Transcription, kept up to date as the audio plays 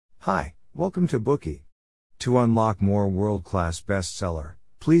Hi, welcome to Bookie. To unlock more world-class bestseller,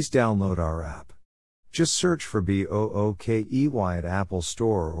 please download our app. Just search for BOOKEY at Apple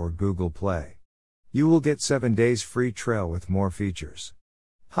Store or Google Play. You will get 7 days free trial with more features.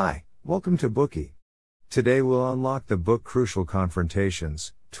 Hi, welcome to Bookie. Today we'll unlock the book Crucial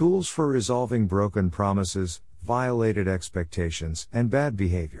Confrontations, Tools for Resolving Broken Promises, Violated Expectations, and Bad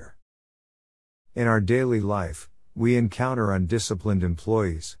Behavior. In our daily life, we encounter undisciplined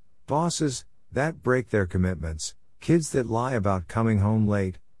employees, bosses that break their commitments, kids that lie about coming home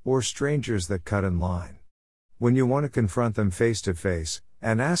late, or strangers that cut in line. When you want to confront them face to face,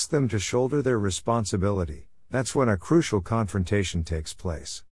 and ask them to shoulder their responsibility, that's when a crucial confrontation takes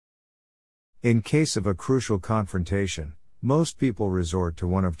place. In case of a crucial confrontation, most people resort to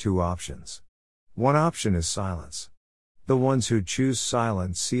one of two options. One option is silence. The ones who choose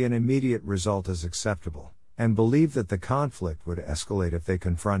silence see an immediate result as acceptable, and believe that the conflict would escalate if they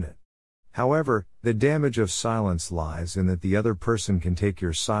confront it. However, the damage of silence lies in that the other person can take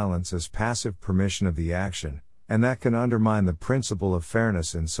your silence as passive permission of the action, and that can undermine the principle of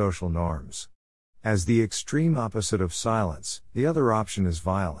fairness in social norms. As the extreme opposite of silence, the other option is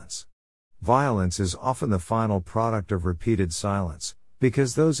violence. Violence is often the final product of repeated silence,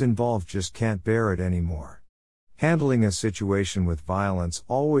 because those involved just can't bear it anymore. Handling a situation with violence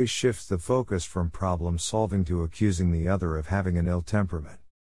always shifts the focus from problem solving to accusing the other of having an ill temperament.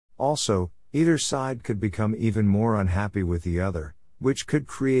 Also, either side could become even more unhappy with the other, which could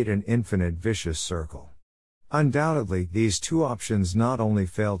create an infinite vicious circle. Undoubtedly, these two options not only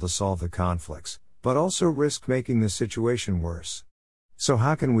fail to solve the conflicts, but also risk making the situation worse. So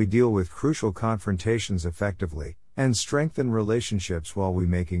how can we deal with crucial confrontations effectively, and strengthen relationships while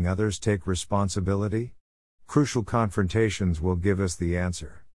making others take responsibility? Crucial Confrontations will give us the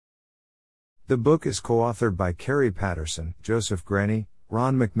answer. The book is co-authored by Carrie Patterson, Joseph Grenny,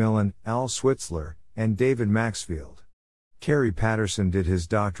 Ron McMillan, Al Switzler, and David Maxfield. Carrie Patterson did his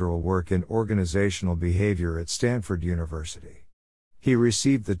doctoral work in organizational behavior at Stanford University. He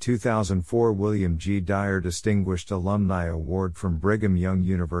received the 2004 William G. Dyer Distinguished Alumni Award from Brigham Young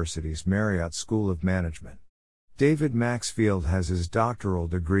University's Marriott School of Management. David Maxfield has his doctoral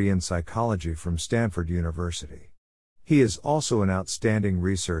degree in psychology from Stanford University. He is also an outstanding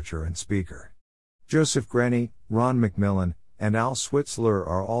researcher and speaker. Joseph Grenny, Ron McMillan, and Al Switzler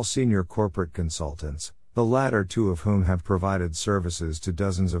are all senior corporate consultants, the latter two of whom have provided services to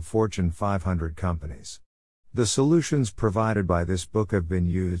dozens of Fortune 500 companies. The solutions provided by this book have been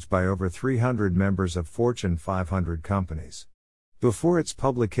used by over 300 members of Fortune 500 companies. Before its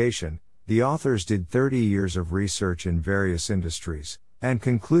publication, the authors did 30 years of research in various industries, and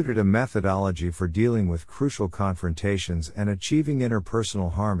concluded a methodology for dealing with crucial confrontations and achieving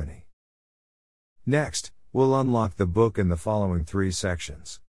interpersonal harmony. Next, we'll unlock the book in the following 3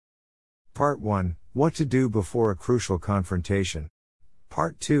 sections. Part 1, What to do before a crucial confrontation.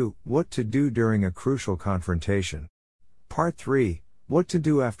 Part 2, What to do during a crucial confrontation. Part 3, What to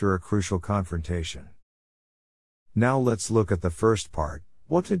do after a crucial confrontation. Now let's look at the first part,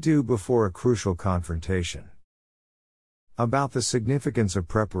 What to do before a crucial confrontation. About the significance of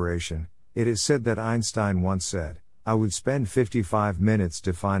preparation, it is said that Einstein once said, I would spend 55 minutes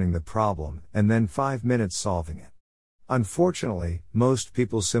defining the problem and then 5 minutes solving it. Unfortunately, most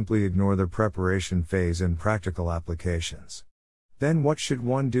people simply ignore the preparation phase and practical applications. Then what should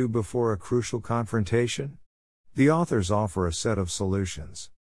one do before a crucial confrontation? The authors offer a set of solutions.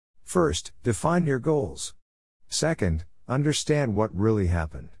 First, define your goals. Second, understand what really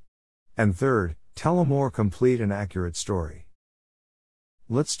happened. And third, tell a more complete and accurate story.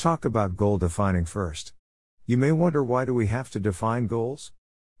 Let's talk about goal defining first. You may wonder, why do we have to define goals?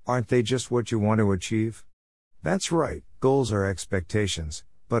 Aren't they just what you want to achieve? That's right, goals are expectations,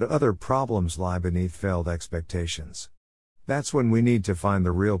 but other problems lie beneath failed expectations. That's when we need to find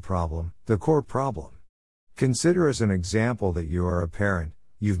the real problem, the core problem. Consider as an example that you are a parent,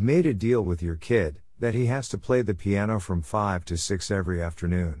 you've made a deal with your kid, that he has to play the piano from 5 to 6 every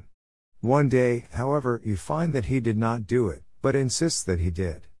afternoon. One day, however, you find that he did not do it, but insists that he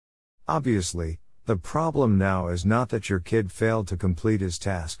did. Obviously, the problem now is not that your kid failed to complete his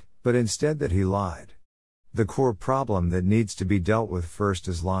task, but instead that he lied. The core problem that needs to be dealt with first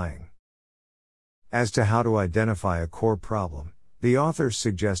is lying. As to how to identify a core problem, the authors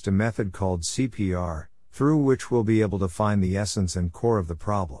suggest a method called CPR, through which we'll be able to find the essence and core of the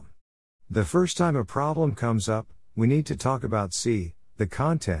problem. The first time a problem comes up, we need to talk about C, the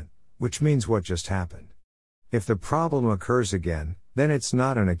content, which means what just happened. If the problem occurs again, then it's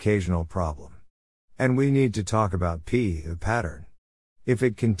not an occasional problem. And we need to talk about P, the pattern. If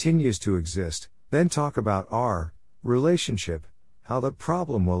it continues to exist, then talk about R, relationship, how the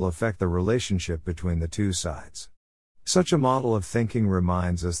problem will affect the relationship between the two sides. Such a model of thinking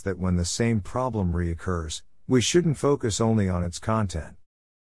reminds us that when the same problem reoccurs, we shouldn't focus only on its content.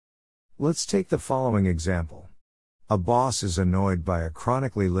 Let's take the following example. A boss is annoyed by a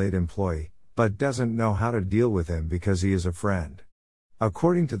chronically late employee, but doesn't know how to deal with him because he is a friend.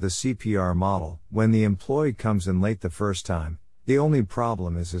 According to the CPR model, when the employee comes in late the first time, the only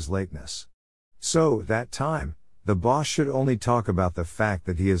problem is his lateness. So, that time, the boss should only talk about the fact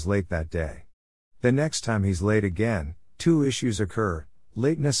that he is late that day. The next time he's late again, two issues occur: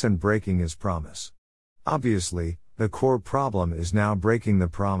 lateness and breaking his promise. Obviously, the core problem is now breaking the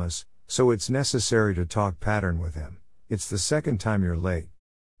promise, so it's necessary to talk pattern with him. It's the second time you're late.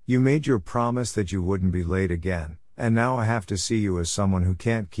 You made your promise that you wouldn't be late again, and now I have to see you as someone who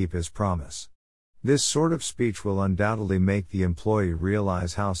can't keep his promise. This sort of speech will undoubtedly make the employee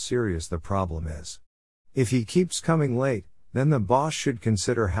realize how serious the problem is. If he keeps coming late, then the boss should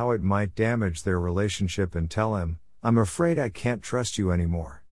consider how it might damage their relationship and tell him, "I'm afraid I can't trust you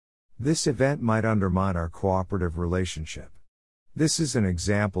anymore." This event might undermine our cooperative relationship. This is an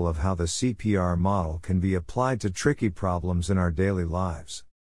example of how the CPR model can be applied to tricky problems in our daily lives.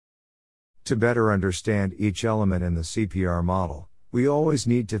 To better understand each element in the CPR model, we always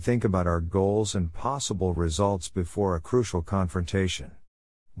need to think about our goals and possible results before a crucial confrontation.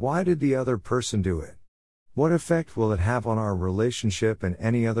 Why did the other person do it? What effect will it have on our relationship and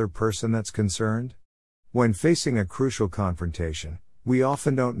any other person that's concerned? When facing a crucial confrontation, we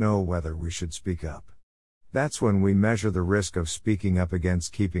often don't know whether we should speak up. That's when we measure the risk of speaking up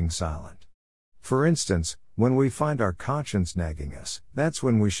against keeping silent. For instance, when we find our conscience nagging us, that's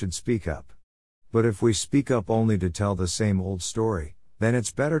when we should speak up. But if we speak up only to tell the same old story, then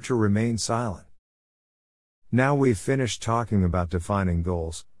it's better to remain silent. Now we've finished talking about defining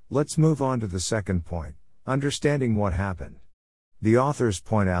goals, let's move on to the second point: understanding what happened. The authors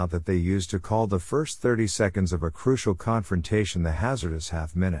point out that they used to call the first 30 seconds of a crucial confrontation the hazardous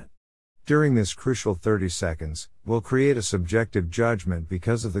half-minute. During this crucial 30 seconds, we'll create a subjective judgment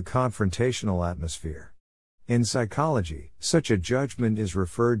because of the confrontational atmosphere. In psychology, such a judgment is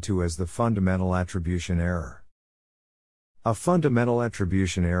referred to as the fundamental attribution error. A fundamental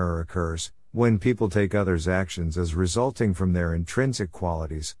attribution error occurs when people take others' actions as resulting from their intrinsic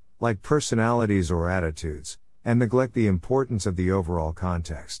qualities, like personalities or attitudes, and neglect the importance of the overall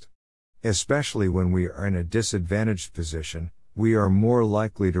context. Especially when we are in a disadvantaged position, we are more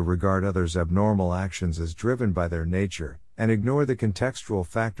likely to regard others' abnormal actions as driven by their nature, and ignore the contextual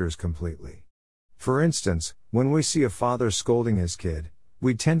factors completely. For instance, when we see a father scolding his kid,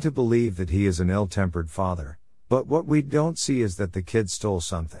 we tend to believe that he is an ill-tempered father, but what we don't see is that the kid stole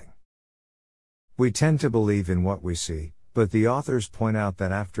something. We tend to believe in what we see, but the authors point out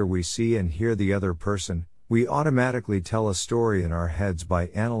that after we see and hear the other person, we automatically tell a story in our heads by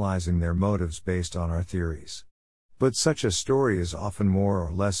analyzing their motives based on our theories. But such a story is often more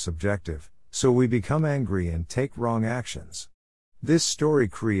or less subjective, so we become angry and take wrong actions. This story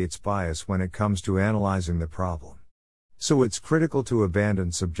creates bias when it comes to analyzing the problem. So it's critical to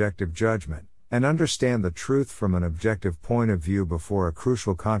abandon subjective judgment, and understand the truth from an objective point of view before a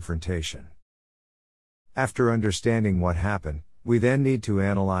crucial confrontation. After understanding what happened, we then need to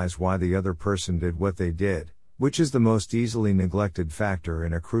analyze why the other person did what they did, which is the most easily neglected factor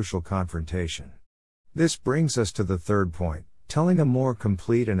in a crucial confrontation. This brings us to the third point: telling a more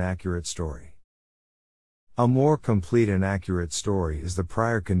complete and accurate story. A more complete and accurate story is the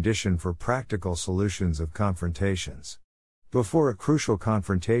prior condition for practical solutions of confrontations. Before a crucial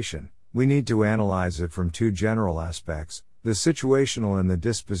confrontation, we need to analyze it from two general aspects: the situational and the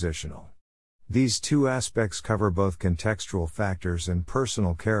dispositional. These two aspects cover both contextual factors and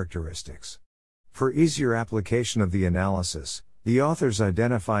personal characteristics. For easier application of the analysis, the authors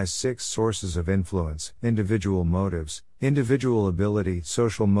identify 6 sources of influence: individual motives, individual ability,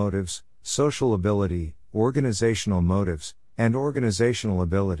 social motives, social ability, organizational motives, and organizational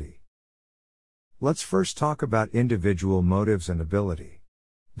ability. Let's first talk about individual motives and ability.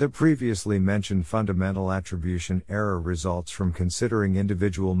 The previously mentioned fundamental attribution error results from considering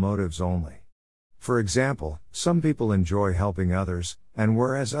individual motives only. For example, some people enjoy helping others, and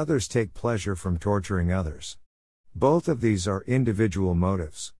whereas others take pleasure from torturing others. Both of these are individual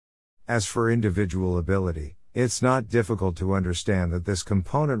motives. As for individual ability, it's not difficult to understand that this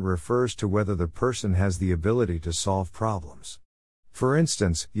component refers to whether the person has the ability to solve problems. For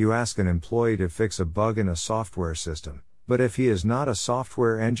instance, you ask an employee to fix a bug in a software system, but if he is not a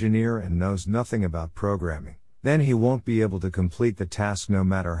software engineer and knows nothing about programming, then he won't be able to complete the task no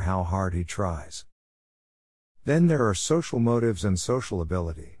matter how hard he tries. Then there are social motives and social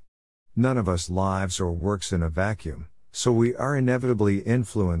ability. None of us lives or works in a vacuum, so we are inevitably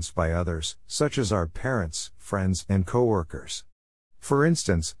influenced by others, such as our parents, friends, and coworkers. For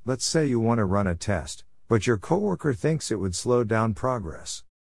instance, let's say you want to run a test, but your coworker thinks it would slow down progress.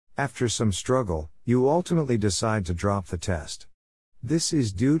 After some struggle, you ultimately decide to drop the test. This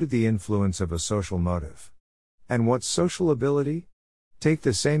is due to the influence of a social motive. And what's social ability? Take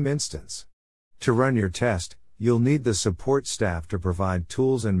the same instance. To run your test, you'll need the support staff to provide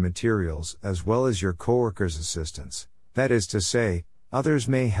tools and materials as well as your coworkers' assistance. That is to say, others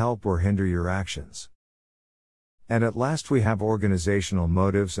may help or hinder your actions. And at last we have organizational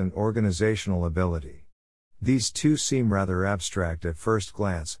motives and organizational ability. These two seem rather abstract at first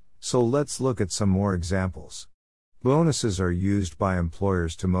glance, so let's look at some more examples. Bonuses are used by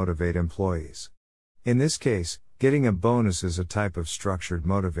employers to motivate employees. In this case, getting a bonus is a type of structured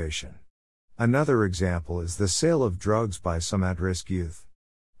motivation. Another example is the sale of drugs by some at-risk youth.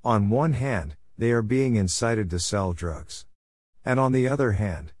 On one hand, they are being incited to sell drugs. And on the other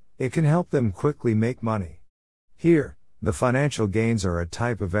hand, it can help them quickly make money. Here, the financial gains are a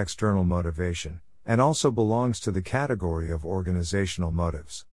type of external motivation, and also belongs to the category of organizational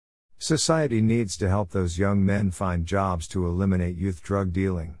motives. Society needs to help those young men find jobs to eliminate youth drug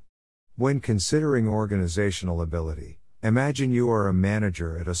dealing. When considering organizational ability, imagine you are a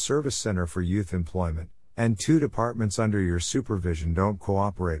manager at a service center for youth employment, and two departments under your supervision don't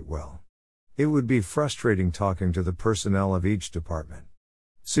cooperate well. It would be frustrating talking to the personnel of each department.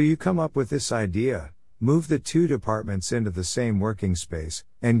 So you come up with this idea: move the two departments into the same working space,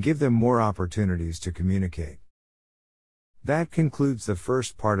 and give them more opportunities to communicate. That concludes the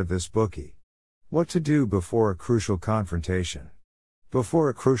first part of this bookie. What to do before a crucial confrontation. Before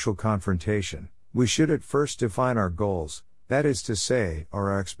a crucial confrontation, we should at first define our goals, that is to say,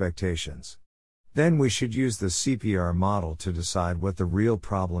 our expectations. Then we should use the CPR model to decide what the real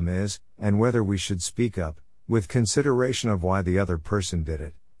problem is, and whether we should speak up, with consideration of why the other person did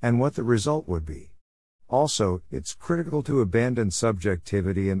it, and what the result would be. Also, it's critical to abandon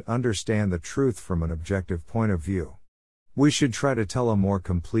subjectivity and understand the truth from an objective point of view. We should try to tell a more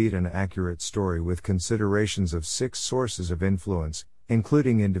complete and accurate story with considerations of 6 sources of influence,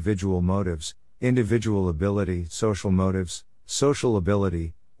 including individual motives, individual ability, social motives, social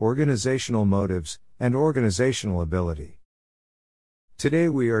ability, organizational motives, and organizational ability. Today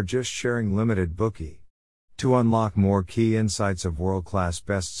we are just sharing limited bookie. To unlock more key insights of world-class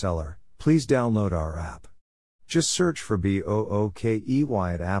bestseller, please download our app. Just search for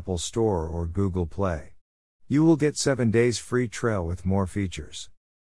BOOKEY at Apple Store or Google Play. You will get 7 days free trial with more features.